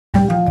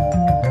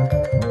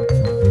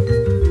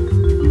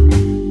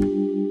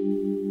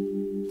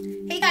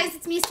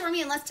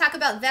Stormie, and let's talk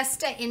about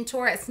Vesta in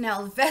Taurus.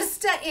 Now,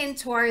 Vesta in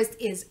Taurus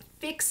is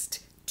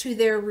fixed to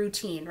their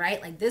routine,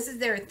 right? Like this is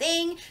their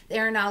thing. They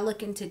are not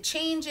looking to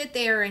change it.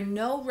 They are in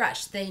no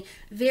rush. They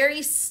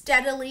very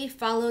steadily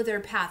follow their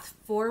path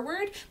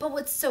forward. But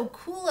what's so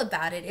cool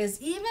about it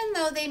is even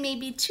though they may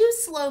be too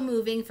slow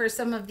moving for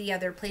some of the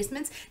other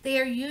placements,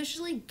 they are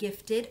usually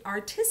gifted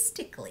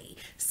artistically.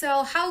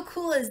 So how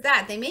cool is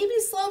that? They may be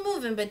slow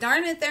moving, but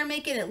darn it, they're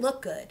making it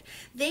look good.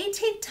 They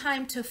take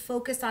time to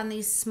focus on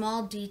these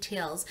small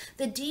details,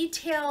 the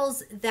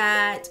details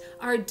that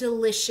are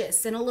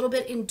delicious and a little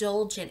bit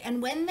indulgent.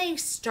 And when they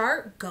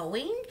start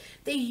going,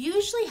 they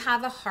usually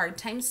have a hard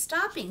time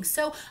stopping.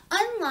 So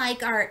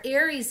unlike our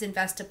Aries in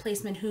Vesta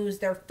placement,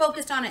 they're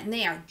focused on it and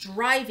they are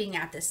driving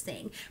at this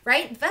thing,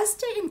 right?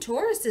 Vesta in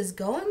Taurus is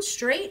going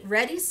straight,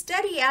 ready,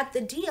 steady at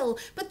the deal,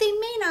 but they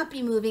may not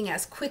be moving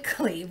as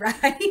quickly,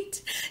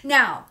 right?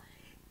 Now,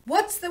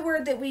 what's the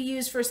word that we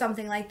use for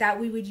something like that?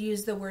 We would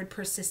use the word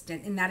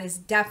persistent, and that is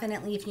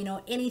definitely, if you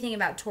know anything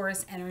about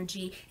Taurus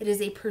energy, it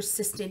is a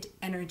persistent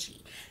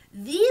energy.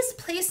 These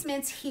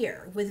placements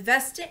here with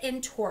Vesta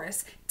in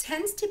Taurus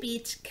tends to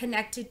be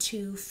connected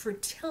to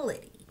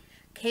fertility.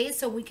 Okay,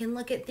 so we can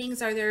look at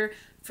things, are there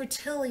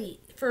fertility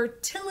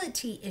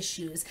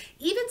issues?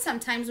 Even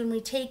sometimes when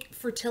we take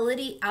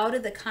fertility out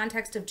of the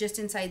context of just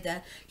inside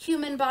the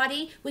human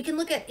body, we can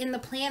look at in the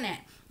planet.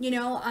 You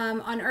know,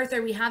 on Earth,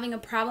 are we having a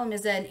problem?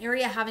 Is an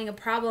area having a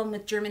problem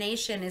with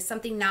germination? Is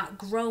something not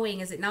growing?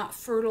 Is it not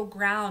fertile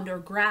ground or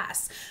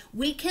grass?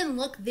 We can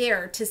look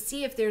there to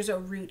see if there's a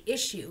root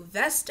issue.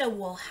 Vesta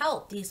will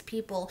help these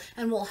people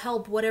and will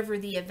help whatever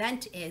the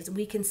event is.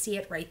 We can see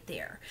it right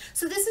there.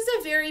 So this is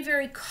a very,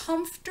 very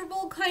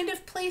comfortable kind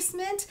of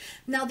placement.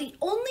 Now, the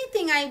only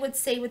thing I would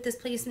say with this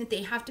placement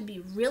they have to be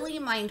really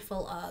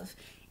mindful of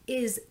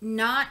is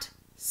not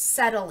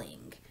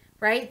settling,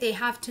 right? They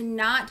have to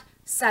not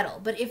settle.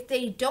 But if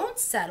they don't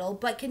settle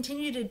but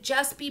continue to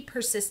just be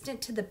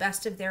persistent to the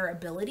best of their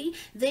ability,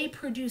 they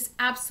produce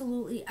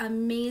absolutely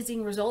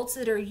amazing results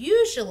that are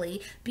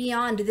usually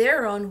beyond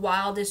their own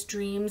wildest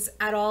dreams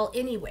at all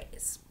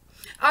anyways.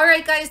 All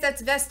right, guys,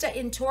 that's Vesta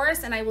in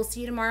Taurus, and I will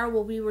see you tomorrow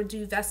where we will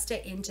do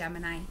Vesta in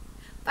Gemini.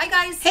 Bye,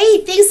 guys.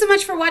 Hey, thanks so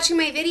much for watching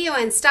my video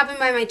and stopping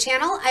by my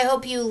channel. I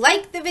hope you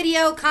liked the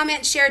video,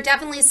 comment, share,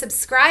 definitely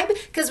subscribe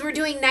because we're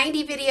doing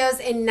 90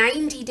 videos in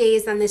 90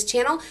 days on this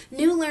channel.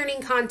 New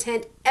learning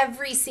content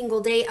every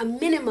single day, a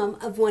minimum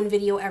of one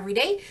video every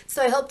day.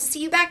 So I hope to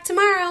see you back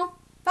tomorrow.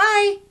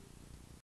 Bye.